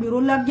ke ben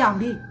biro lak jam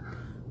bi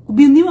ku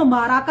bi ni ma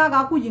mara ka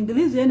ga ku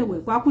English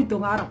anyway kwa ku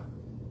tong arab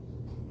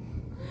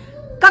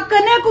ka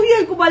kane ku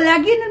ye ku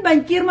balagin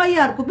ban kir ma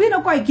yar ku bi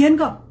na koy gen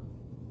ka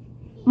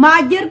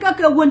ma jer ka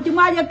ke won ti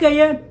ma ya ke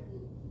ye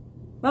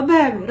ba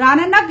be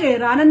rana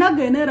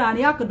nage ne rana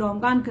ya ka dom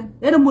gan ke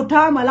e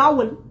muta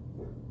malawul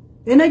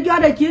ene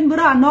jada chen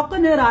bra nok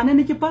ne rana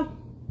ni chipal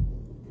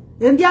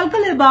em dial ka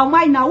le ba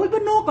mai na wi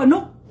no ka no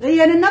e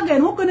yen na ge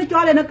no ko ne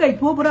chole na kai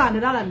po bra ne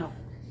dala no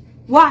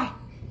why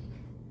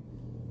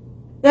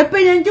e pe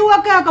yen ju wa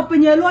ka pe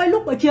ne loy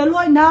lu ko che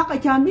loy na ka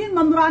chan bi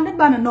ngam ran ne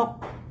ba na no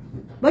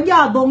ba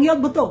ja dong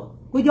yet bu to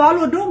ku jo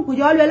lo dong ku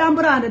jo le lam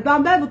bra ne ba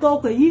be bu to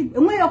ka yi e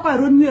ngi ka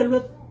ron wi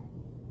lu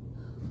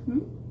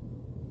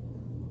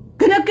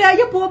kene ke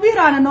ye po bi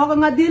ran no ka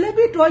nga di le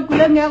bi to ku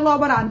le nge lo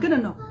ba ran kene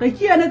no ta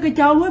chi ne ke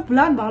cha lo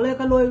plan ba le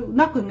ka loy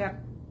nak nge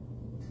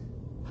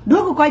do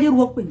ko kwaji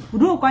ruok pin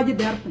do ko kwaji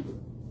der pin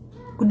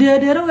ku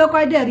de ro we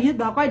kwai der yit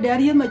ba kwai der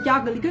yit ma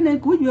cha ka li kene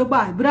ku ye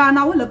ba bra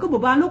na wala ko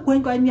ba lo ko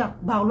nya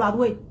ba lo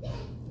we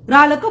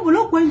ra là có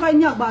bulu quên coi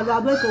nhạc bà ra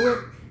với cậu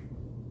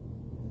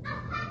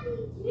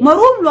mà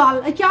rung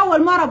loal a cháu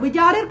al mara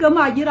bijaret ke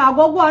ma jira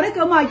go go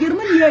ke ma jir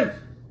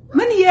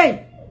min ye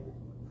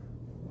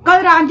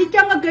kai ran chi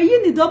changa ke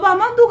yin ni do ba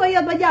man du ga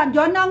ya ba jan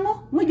jon na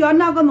mu jon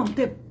na go nom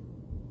tep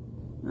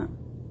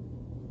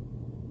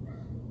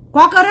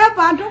kwa kare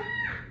pa to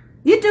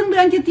iting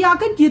den chi tia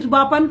kan chi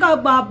ba pan ka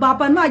ba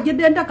pan ma jir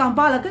den ta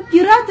Kampala kan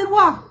jira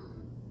tirwa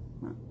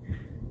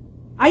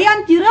ayan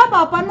jira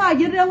ba pan ma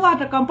jir den wa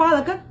ta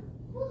Kampala kan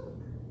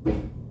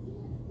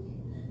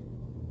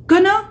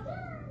kana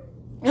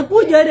e ku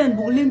jeren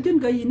bulim tin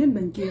ka yin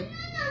ben ke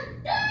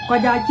ko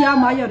ja chia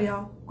ma ya ya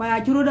ko ya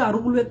churu da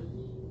rugulwet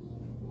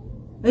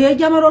e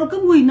jamarol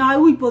kan wi na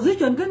wi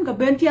position kan ka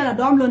ben tia la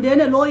dom lon de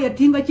ne lo ya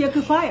tinga che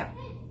ke fire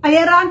ay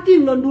ran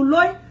ting lon du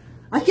loy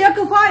a che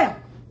ke fire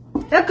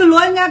e ke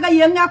loy nga ga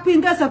yen nga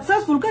pin ka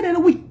successful ka de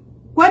wi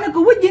ko ne ko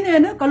wi ne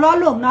ne ka lo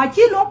lom na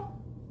chi lo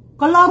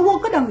ka lo ru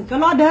ka dang ka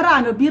lo de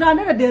ran bi ran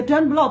ne de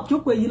ten block chu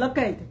ko yi la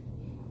kai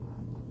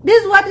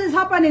this what is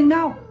happening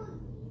now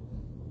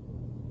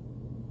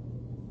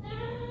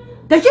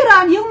ta chi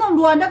ran yung nom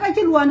luan da ka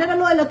chi luan da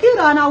lo la ki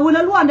ran a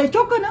wala luan da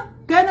chok na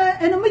ke na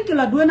en mi ki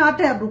la du na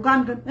ta dukan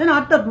kan en a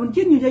ta dun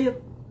chin ni je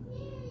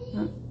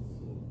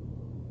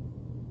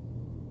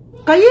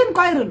kayin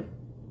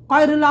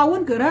kairul la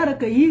won ke ra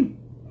kayin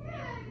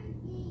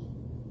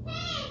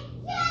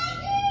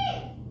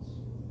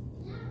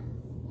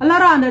ala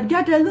ran da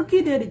get a ki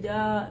de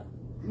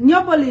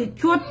nyopali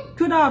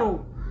chodaro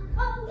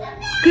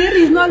Kiir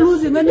is not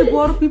losing any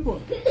Boer people.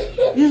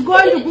 He's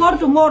going to Boer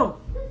tomorrow.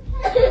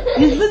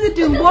 He's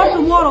visiting Boer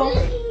tomorrow,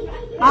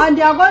 and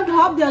they are going to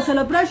have their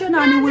celebration,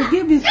 and he will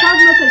give his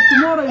first message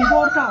tomorrow in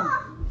Boer town.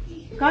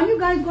 Can you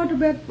guys go to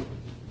bed?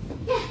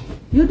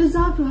 You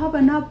deserve to have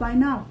a nap by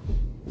now.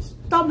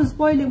 Stop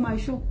spoiling my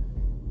show.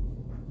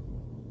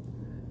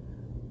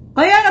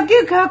 Kaya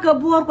lagi kaya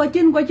Boer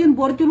kacin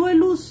Boer chuloi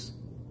lose.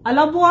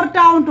 Ala Boer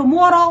town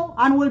tomorrow,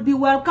 and will be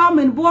welcome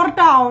in Boer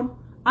town,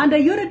 and the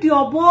unity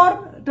of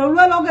Boer.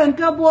 Tolwe logen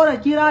ke Boer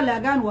achira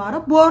lagan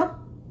wara Boer.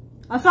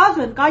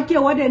 Assassin ka che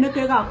wade ne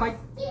ke ga ka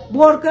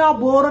Boer ka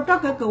Boer ta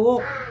ke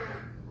wo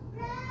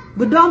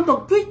bedam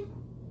tok twi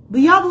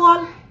biya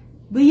wal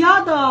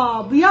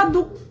biya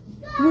duk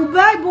mu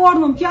bay Boer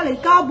mum chale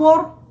ka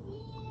Boer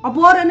a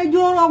Boer ne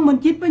joro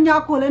mun chit pe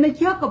nya ko le ne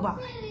che ka ba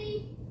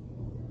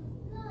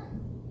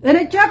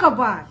ene che ka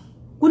ba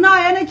kuna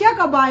ene che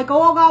ka ba ka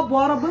wo ga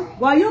Boer ba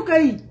wa yu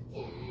kai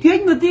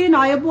thien muti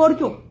na ya Boer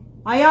chuk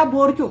aya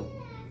Boer chuk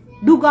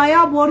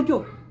dugaya Boer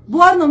chuk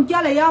Boer mum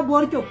chale ya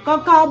Boer chuk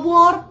ka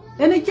Boer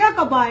ene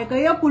chaka bai ka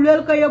ya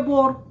kulel ka ya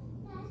Boer.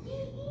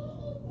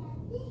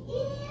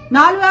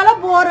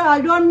 Nalwala Boer,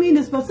 I don't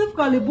mean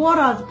specifically Boer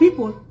as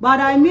people, but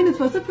I mean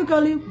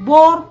specifically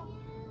Boer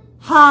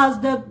has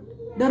the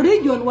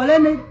region, well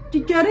any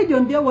chicha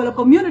region there, well a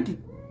community.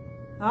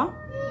 Huh?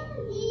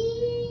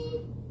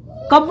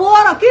 Ka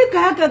Boer aki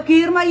ka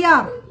Kiir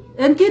Mayar.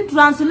 En kin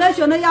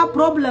translation ya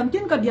problem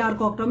kin ka diar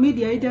ko to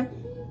media ite.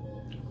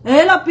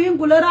 Ela pin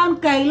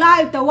kuleran kai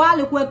live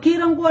tawali ko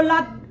Kiir ngo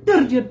lat ku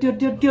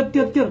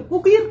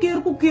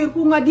Kiir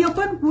ku ngadia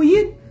pen ku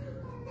yin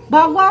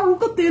bagwa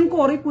ku tin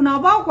ko ri ku na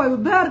ba ko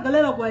ber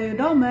gale la ko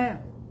do me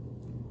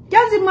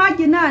just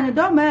imagine na ne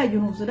do me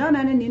you Sudan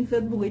na ne in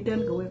Facebook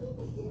iten ko we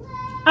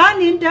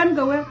an in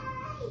ko we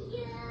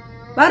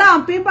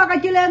baram pin pa ka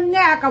chile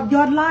nga ka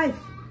jot live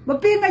ba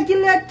pin ka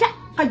chile cha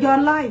ka jot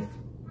live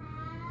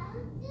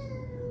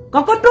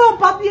ka ko to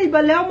pa bi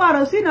ba le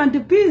maro sin anti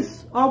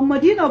peace of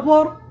Medina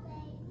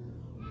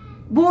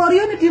Boer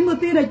unity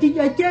muti na chi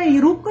che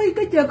irup kai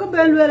che ko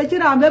ben le chi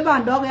ram le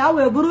ban dog ya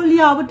we buru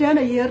lia bu ten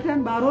a year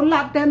ten baro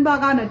lak ten ba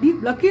kana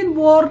deep lakin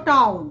Boer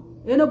town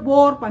in a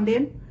Boer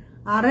panden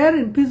are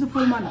in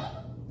peaceful manner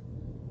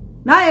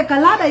na e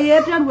kala da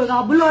year ten we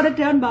ga bulo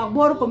ten ba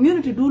Boer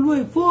community du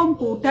lu form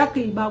ku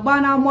taki ba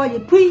bana mo ye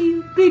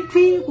twi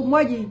ku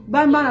mo ji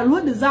ban bana lu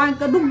design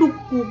ka duk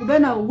ku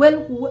ben a well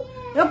ku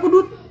e ku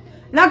dut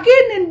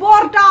lakin in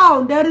Boer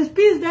town there is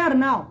peace there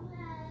now.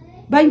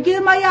 Ban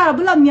Kiir Mayar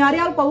bulam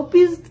nyarial ko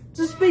peace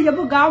speech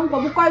abu gam ko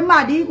ko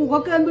ma di ku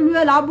ko ken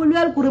bulwel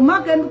abulwel ku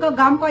ma ken ka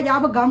gam ko ya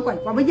ba gam ko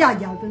ba ja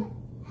tin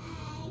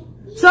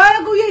so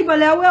ku yi ba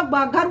le we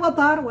ba gar wa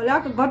tar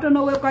wala ka goto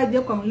no we ko de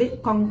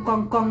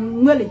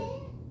kong ngeli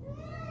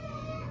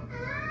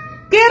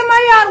Kiir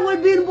Mayar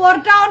will be in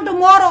Boer town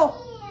tomorrow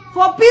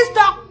for peace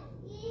talk,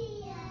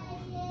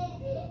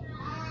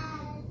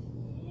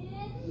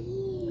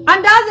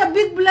 and that's a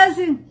big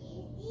blessing.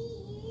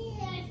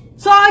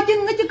 So I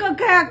think that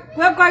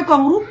we are going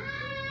to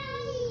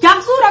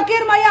Jaksura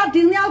Kiir Mayar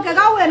Tinyal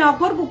Kagawe na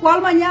Korku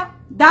Kwalmanya.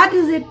 That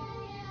is it.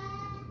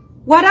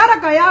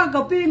 Wadaraka ya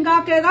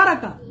kapinga ke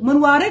garaka.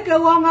 Munware ke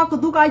wanga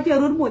kutuka che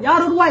rudmo. Ya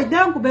rudwai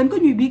dem ku ben ku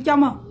nyu big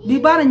chama. Di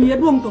bara nyu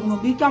edwong tong no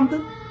big cham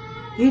tu.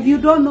 If you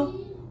don't know.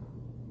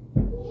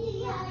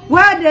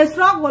 Where they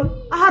struggle,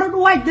 I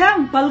rudwai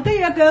dem. Palke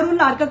ya ke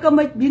rular ka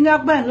kamay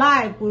bingak ben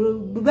live.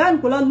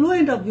 Ben kula lu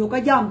interview ka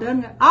jam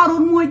ten.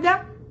 Arun muj dem.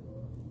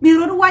 Bi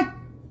rudwai.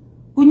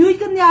 Kunyuy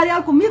kan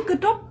nyarial ku mit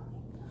ketok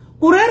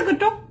kurer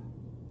ketok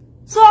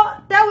So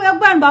that we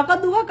ban back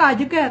at the work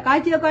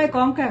I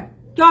conquer.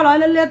 Chola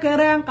le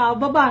kerang ka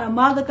baba and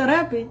mother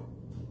carapi.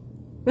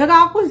 We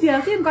got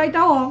Kusia in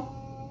Kaitao.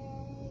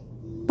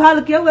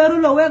 Palke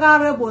Verulo, we are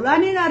rebel. I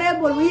need a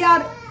rebel. We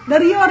are the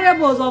real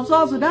rebels of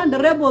South Sudan, the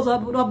rebels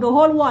of the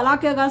whole world. I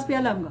can't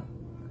Gaspialanga.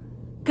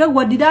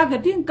 What did I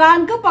get in?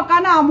 Can't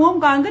Pakana,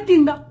 mom can't get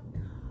in the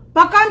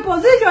Pakan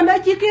position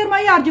that Chikir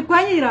Mayardit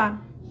Iran.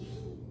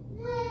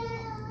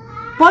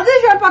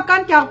 Position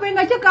Pakan Chapin,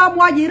 I check out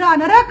Wajiran,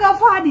 Raka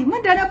Fadi,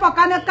 Mundana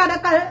Pakana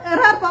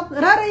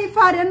Rari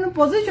Fadi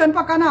position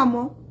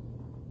Pakanamo.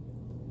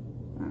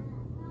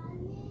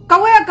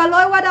 Kawaya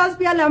Kaloi, what else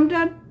be a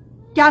lambton?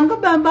 Can go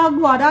Bamba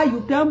Guada,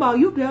 you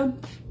turn.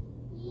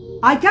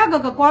 I check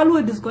a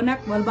call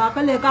disconnect while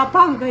Bakaleka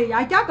Panga,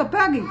 I check a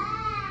peggy.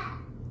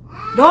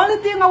 The only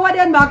thing I want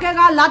in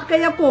Bakega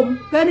Latkaya Pum,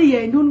 Penny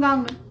and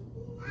Dungang.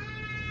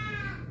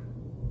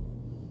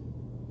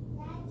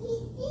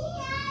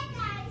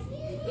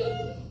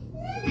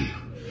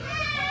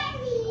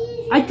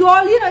 I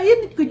told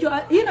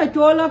in a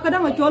chola,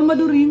 Kadam, a chol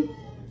madurin.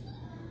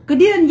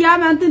 Kadian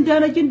Yamantin,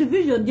 Janachin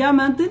division,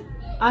 Yamantin,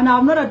 and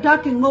I'm not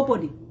attacking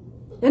nobody.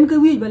 Then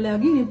could we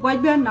belagi in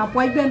White Band, now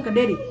White Band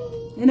Kaderi,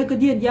 in a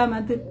Kadian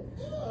Yamantin.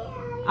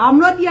 I'm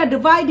not here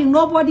dividing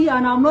nobody,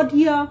 and I'm not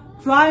here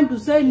trying to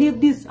say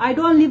leave this. I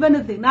don't leave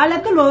anything. Now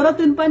like a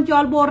Lorot in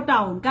Panchal Bor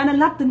town, can a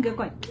Latin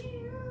Kakoi.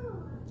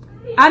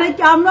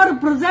 And I'm not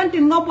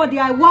representing nobody.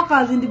 I work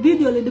as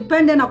individual,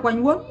 independent of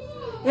Akuac.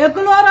 A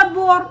Colorado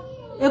Bor.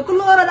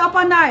 Ekulora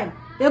Upper Nile,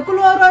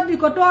 Ekulora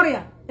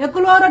Equatoria,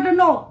 Ekulora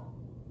no.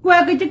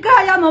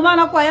 Kwekikaya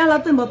Mamana Kwaya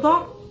Latin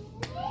Bato.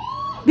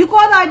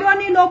 Because I don't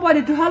need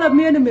nobody to help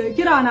me anymore.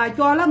 Kirana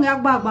Chola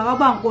Yakba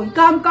Bagabanko.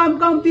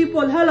 Come,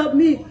 people, help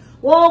me.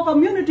 Oh,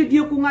 community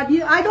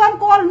Yukungadi. I don't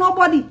call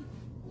nobody.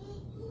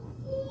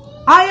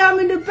 I am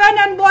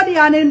independent body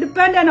and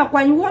independent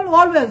Akuac Wol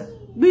always.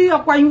 Be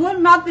Akuac Wol,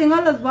 nothing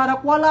else but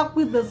Akuac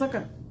with the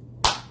second.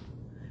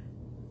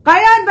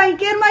 Kayan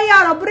Bankir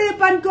Mayar, a brief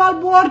Panchal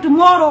board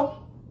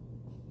tomorrow.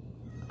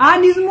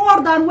 And is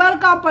more than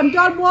welcome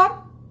Panchal board.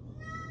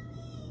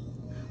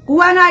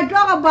 When I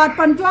talk about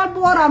Panchal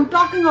board, I'm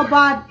talking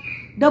about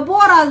the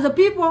board as the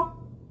people,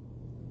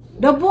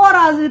 the board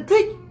as the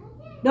trick,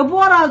 the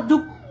board as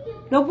Duk,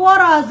 the board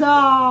as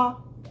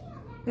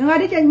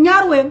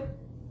Nyarwem.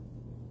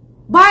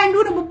 By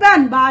Nudu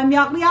Ben, by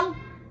Myakrial,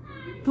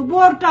 to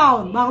board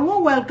town, but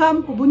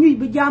welcome, Kubuni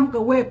Bijam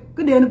Kawek,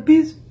 good in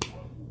peace.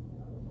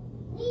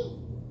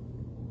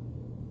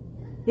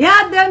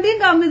 Yeah, then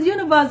think of Miss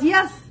Universe,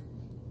 yes.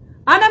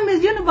 And a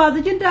Miss Universe,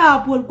 the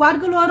Jinta Pool,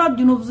 Quadcolor,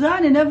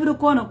 Junubzan in every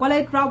corner,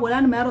 quite travel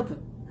and marathon.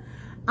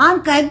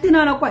 And Katin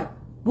on a quite.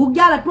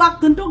 Bugala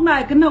twak tuntuk na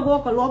I cannot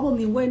walk a lot of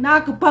me way,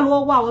 Nak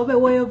Palo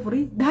way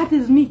free. That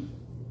is me.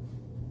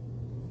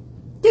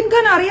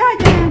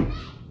 Tinkanaria,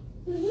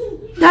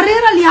 the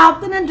really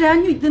happen and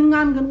then you think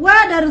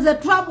where there is a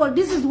trouble,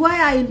 this is why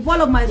I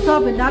involve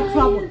myself in that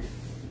trouble.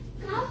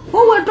 Who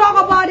will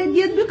talk about it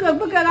yet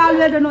because I'll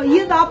let know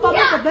yet the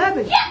public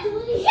baby.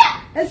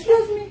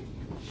 Excuse me.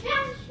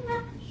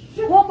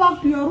 Go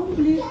back to your room,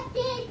 please.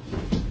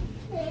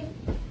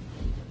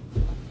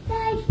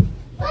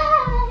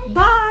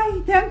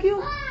 Bye. Thank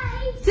you.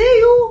 See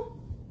you.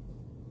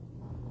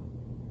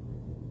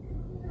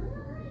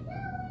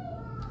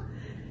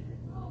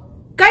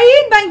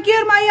 Kain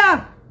Bankir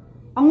Maya.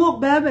 I'm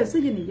walk baby. See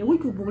you. We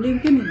could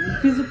believe in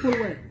a peaceful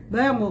way.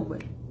 Very more way.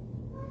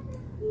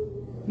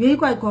 We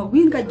quite call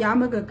Winka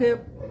Jamaka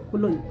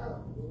Pulun.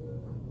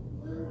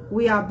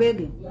 We are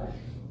begging.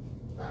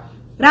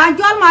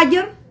 Rajol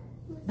Major,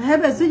 I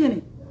have a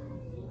sitting.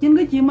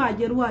 Jingachi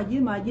Major,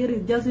 Waji, Major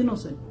is just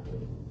innocent.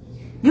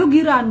 You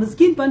get on the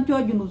skin Pancho,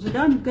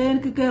 Sudan, Kayan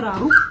Kikera,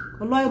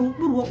 a lawyer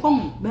who walk on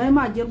me, by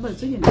Major by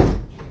sitting.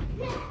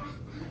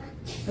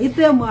 I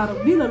tell Mar,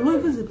 Bill a low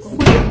visit,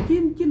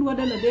 Kin what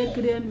a day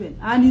Korean,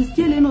 and he's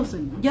still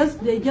innocent.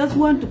 They just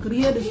want to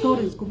create the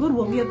stories, could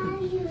work yet.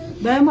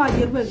 By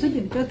Major by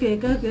sitting,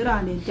 Kakera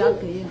and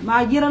Jacke,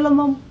 Major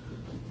alone.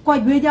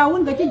 Quite big, I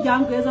won't get a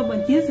jump as a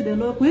bunch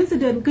of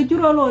coincident.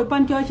 Kajuro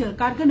Panchashel,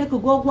 Karkan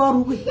could go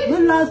Ruby.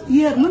 When last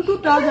year, not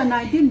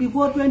 2019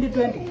 before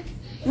 2020.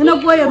 In a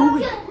boy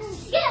Ruby.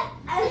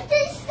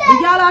 The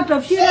Jala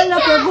of Sheila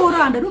left a go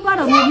around the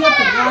Rupana movie.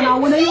 And I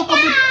want to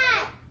come.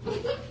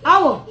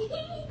 Ow.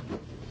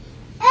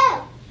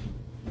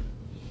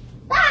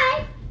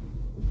 Bye.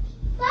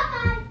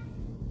 Bye.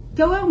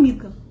 Go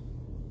Mika.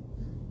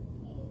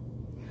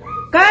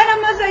 Kaya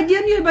masa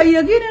jeni ba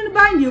yagin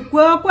banji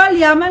kwa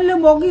liaman le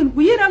mogin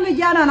kuyira me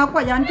jana na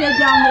kwa jante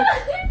jamu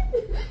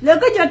le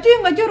ka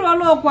jatinga jiro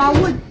lo kwa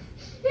wud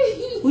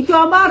ku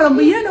cho mara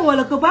me yene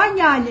wala ka ba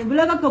nyanyin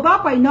bile ka ba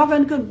kwa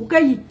inoven kun ku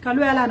kai ka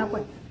lwela na kwa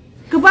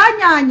ka ba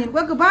nyanyin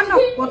kwa ka ba no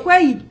kwa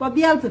kwai kwa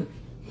bielton.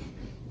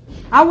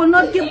 I will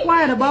not keep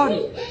quiet about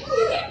it.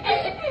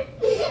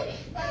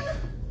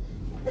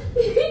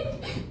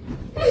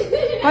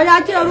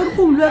 Kaya chira ru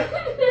kum le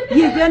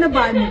yi tena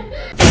ba mi.